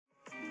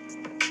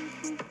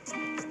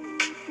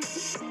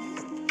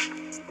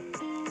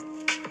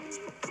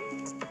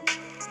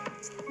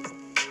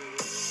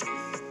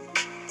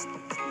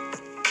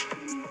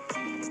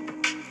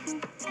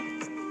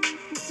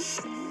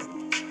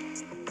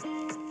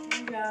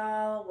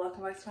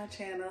welcome back to my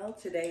channel.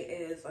 Today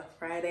is a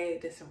Friday,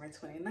 December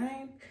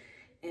 29th,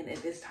 and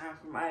it is time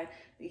for my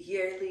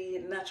yearly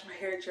natural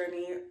hair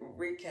journey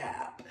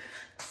recap.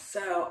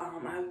 So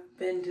I've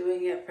been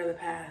doing it for the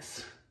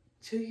past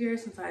 2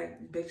 years since I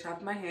big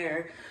chopped my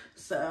hair.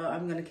 So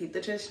I'm gonna keep the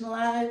tradition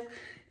alive,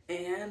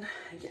 and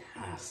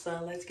yeah,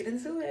 so let's get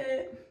into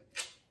it.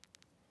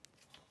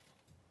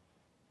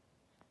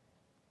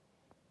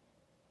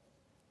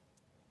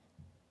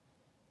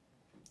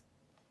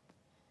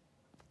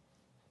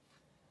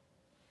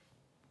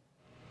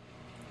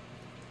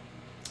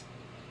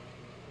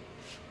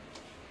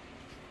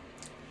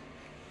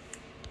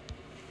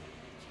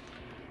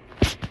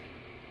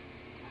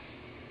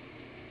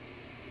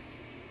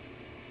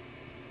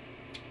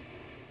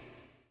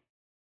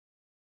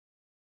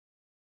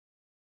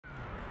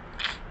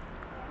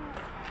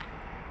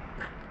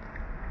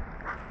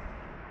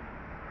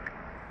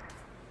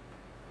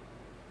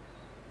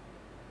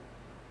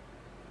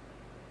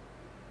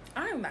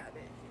 I'm not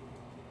it.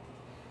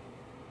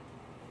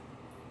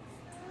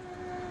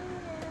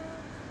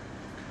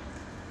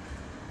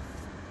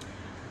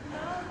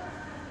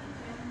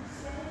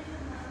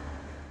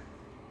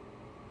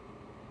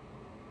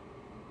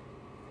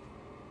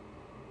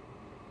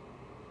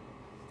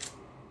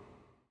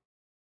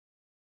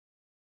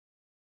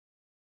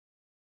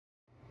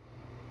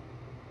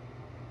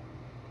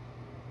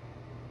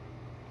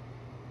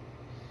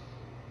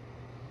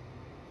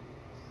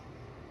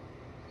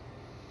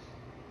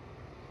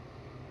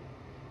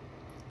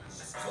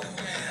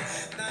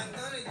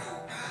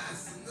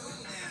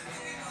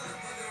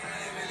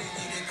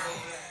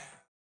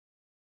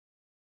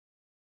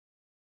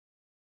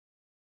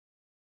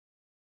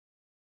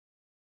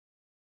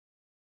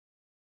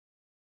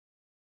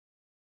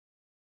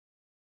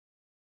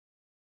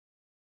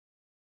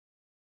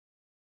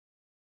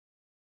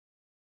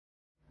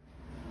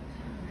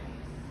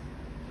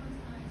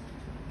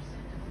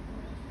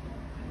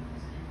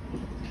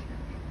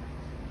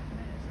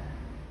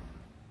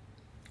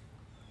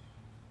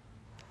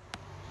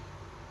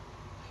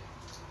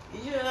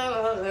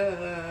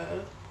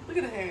 Yeah, look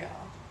at the hair,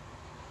 y'all.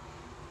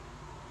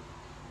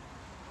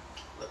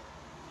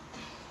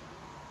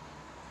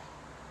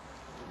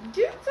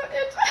 Get to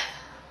it.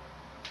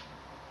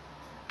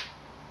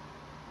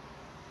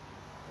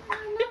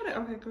 I know that.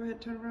 Okay, go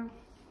ahead, turn around.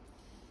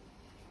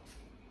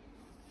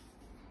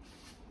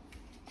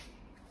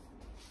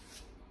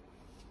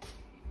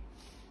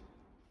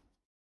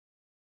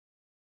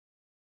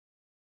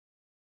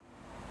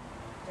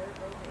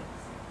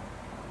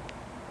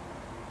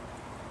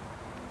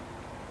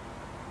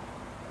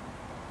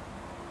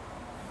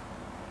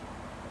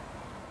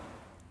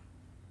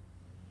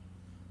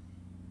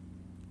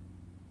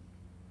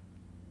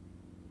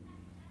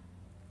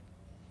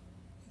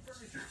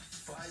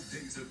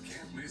 Days of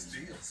can't miss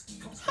deals.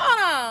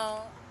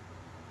 Oh.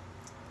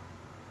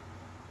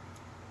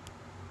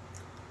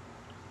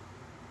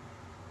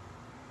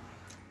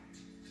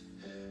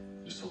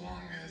 Just so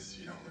long as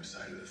you don't lose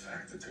sight of the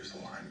fact that there's a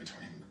line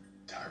between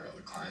Tyrell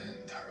the client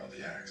and Tyrell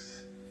the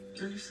ex.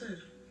 What you said?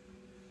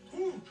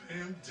 Ooh,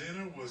 Pam,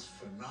 dinner was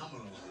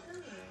phenomenal.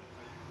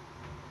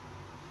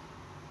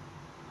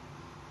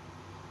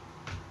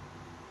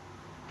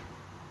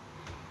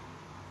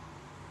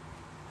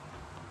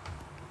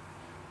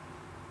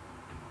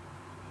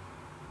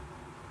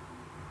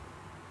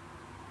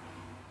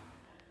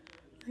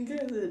 Here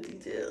are the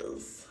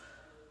details.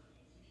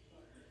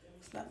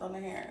 Snap on the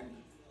hair.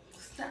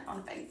 Snap on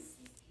the face.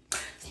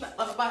 Snap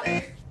on the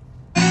body.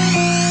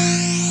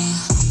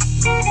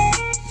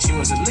 She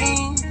wants a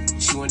lean,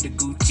 she want the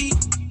Gucci.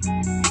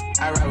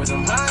 I ride with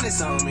some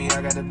honest on me,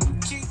 I got the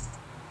Gucci.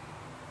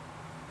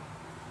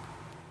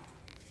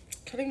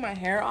 Cutting my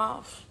hair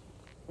off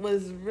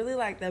was really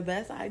like the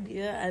best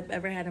idea I've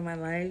ever had in my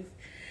life,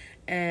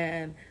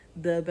 and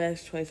the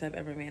best choice I've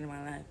ever made in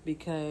my life,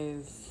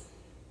 because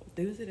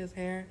due to this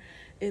hair,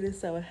 it is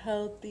so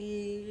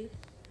healthy.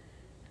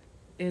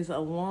 It's a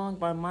long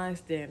by my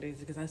standards,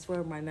 because I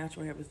swear my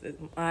natural hair was this,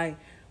 my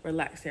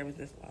relaxed hair was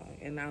this long,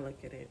 and now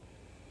look at it.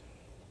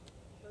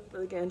 Let's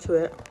really get into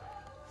it.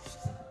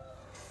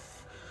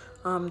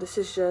 This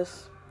is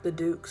just the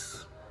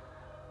Duke's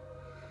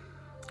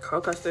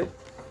curl custard.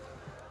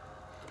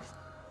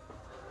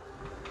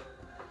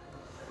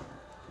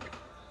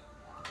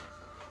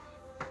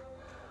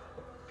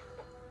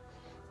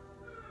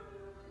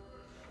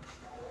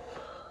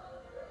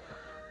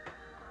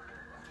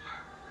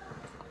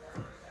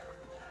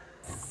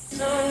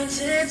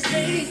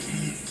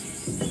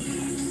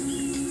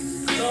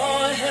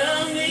 Lord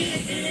help me.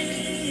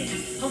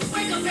 I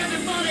wake up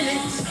every morning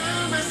and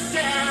tell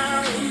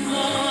myself, good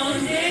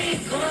morning,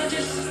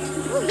 gorgeous.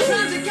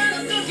 Sometimes I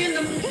gotta look in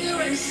the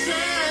mirror and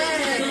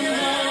say, good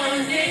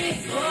morning,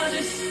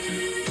 gorgeous.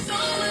 No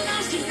one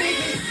else can make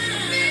me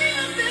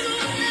feel this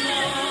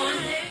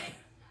way.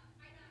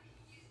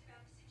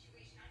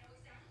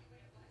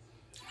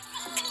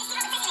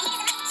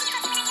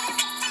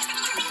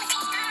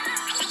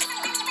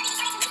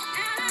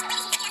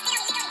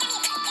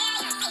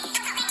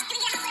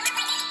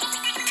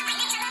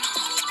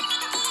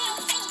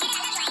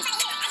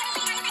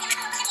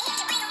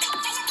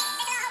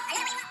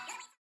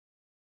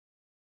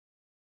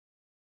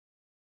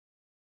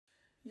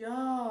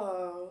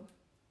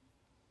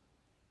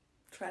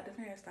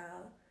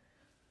 hairstyle.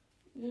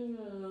 Yeah.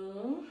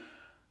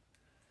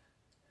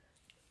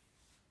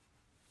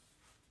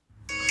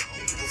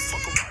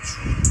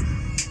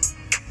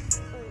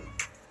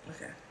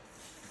 Okay.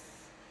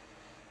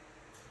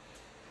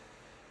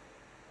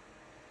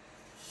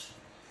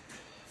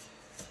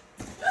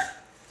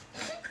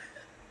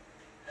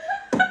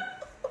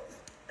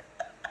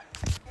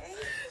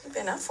 You've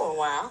been up for a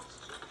while.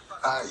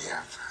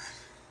 Yeah.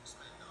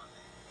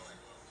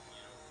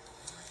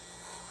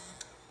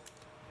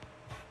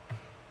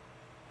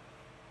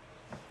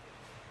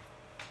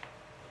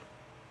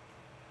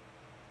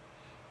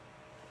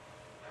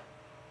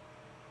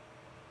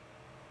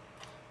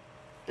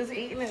 Just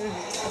eating it.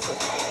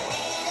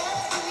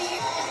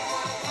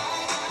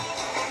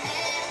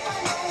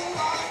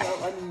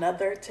 So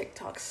another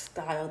TikTok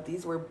style.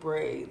 These were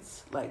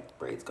braids. Like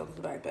braids go to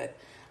the back, but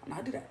I'm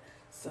not do that.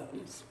 So I'm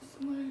just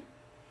like,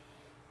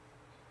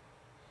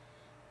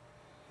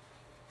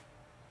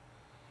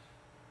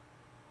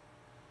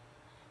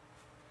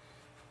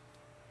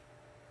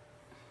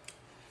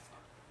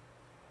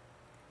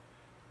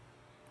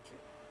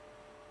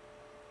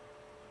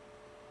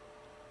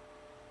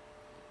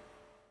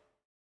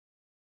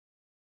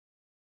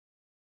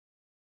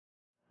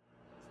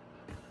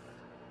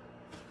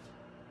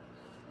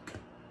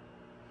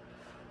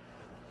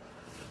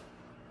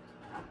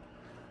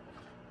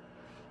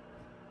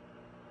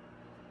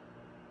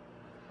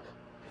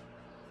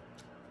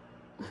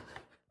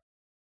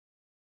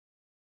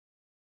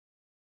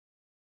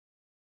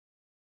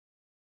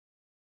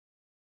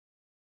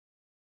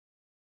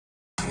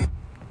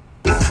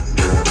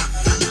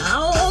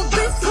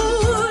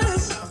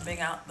 I'm big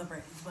out the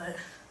braids, but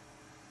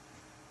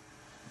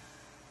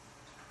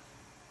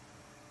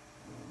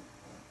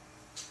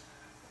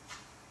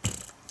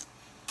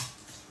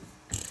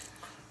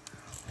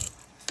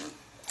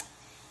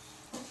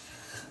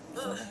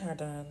hair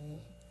done.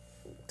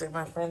 Did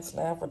my friend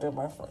snap or did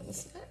my friend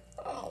snap?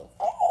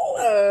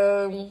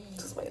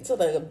 Just wait until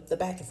the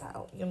back is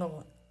out. You know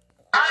what?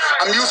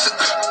 I'm used to,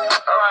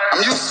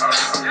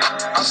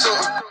 I'm so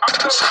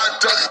trying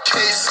to duck a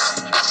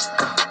case.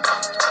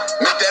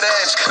 Make that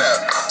ass clap.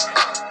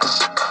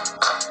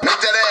 Make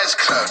that ass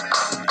clap.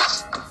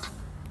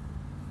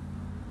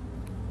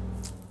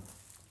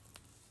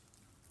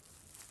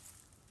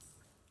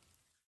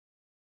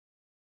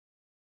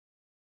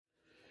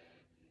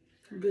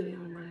 Video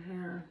on my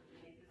hair.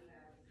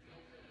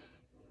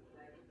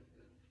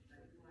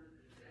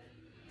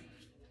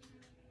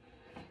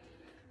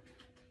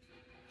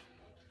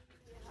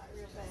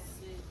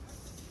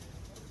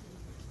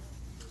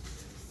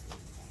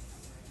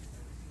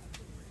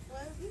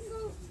 Well, if you can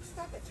go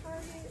stop at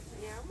Target,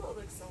 yeah, I'm gonna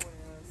look somewhere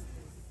else.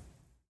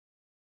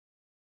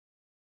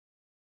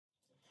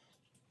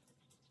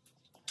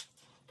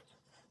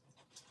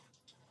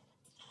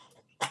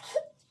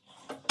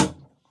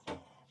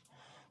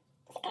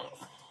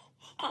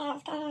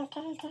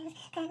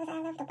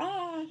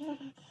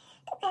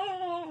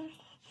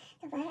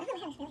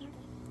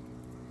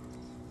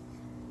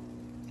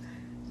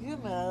 You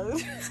know.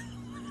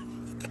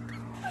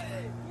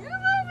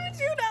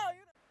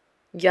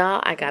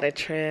 Y'all, I got a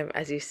trim,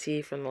 as you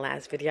see from the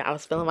last video. I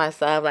was feeling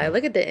myself. Like,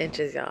 look at the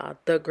inches, y'all.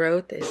 The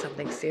growth is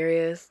something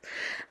serious.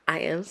 I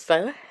am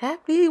so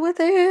happy with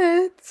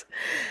it.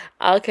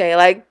 Okay,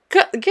 like,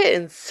 get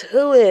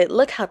into it.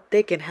 Look how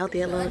thick and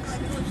healthy it looks.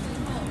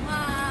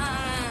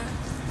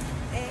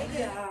 Hey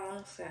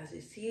y'all, so as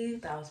you see,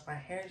 that was my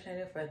hair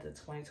journey for the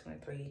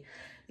 2023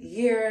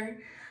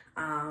 year.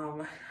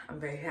 I'm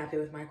very happy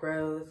with my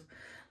growth.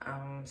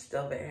 I'm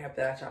still very happy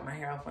that I chopped my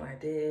hair off when I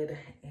did,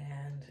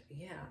 and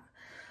yeah.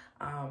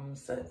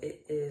 So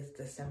it is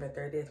December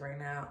 30th right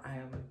now. I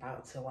am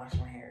about to wash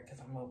my hair because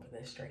I'm over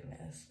this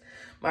straightness.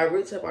 My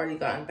roots have already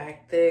gotten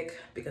back thick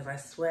because I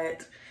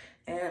sweat,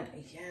 and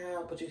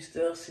yeah, but you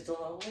still see the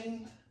little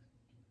wings.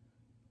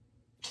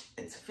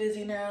 It's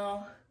fizzy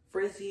now,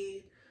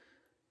 frizzy.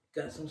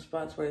 Got some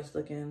spots where it's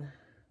looking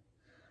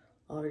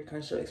already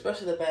kind of show,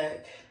 especially the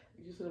back.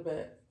 You see the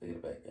back? Look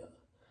at the back, y'all.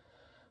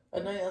 I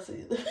know y'all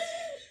see it.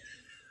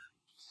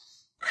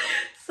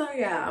 So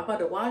yeah, I'm about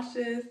to wash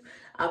this.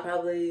 I'll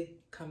probably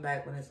come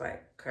back when it's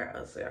like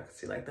curled so y'all can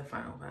see like the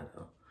final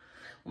photo.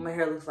 When my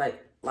hair looks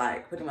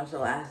like pretty much the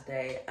last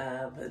day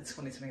of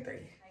 2023.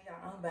 Hey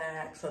y'all, I'm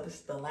back. So this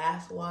is the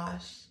last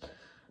wash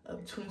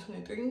of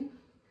 2023.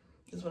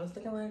 This is what it's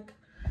looking like.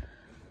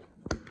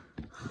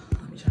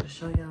 Let me try to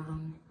show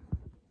y'all.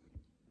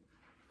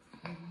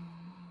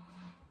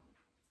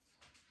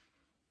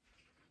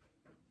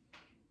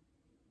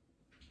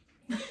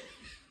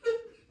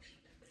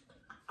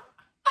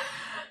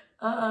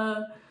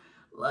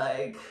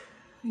 Like,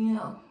 you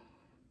know,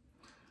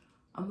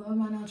 I'm loving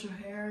my natural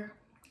hair.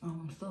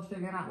 I'm still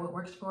figuring out what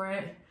works for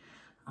it.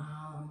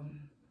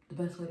 The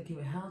best way to keep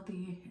it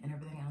healthy and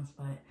everything else,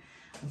 but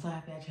I'm so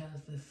happy I chose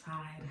this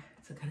side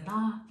to cut it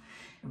off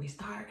and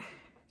restart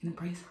and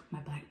embrace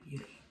my black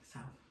beauty. So,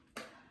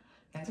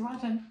 thanks for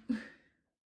watching.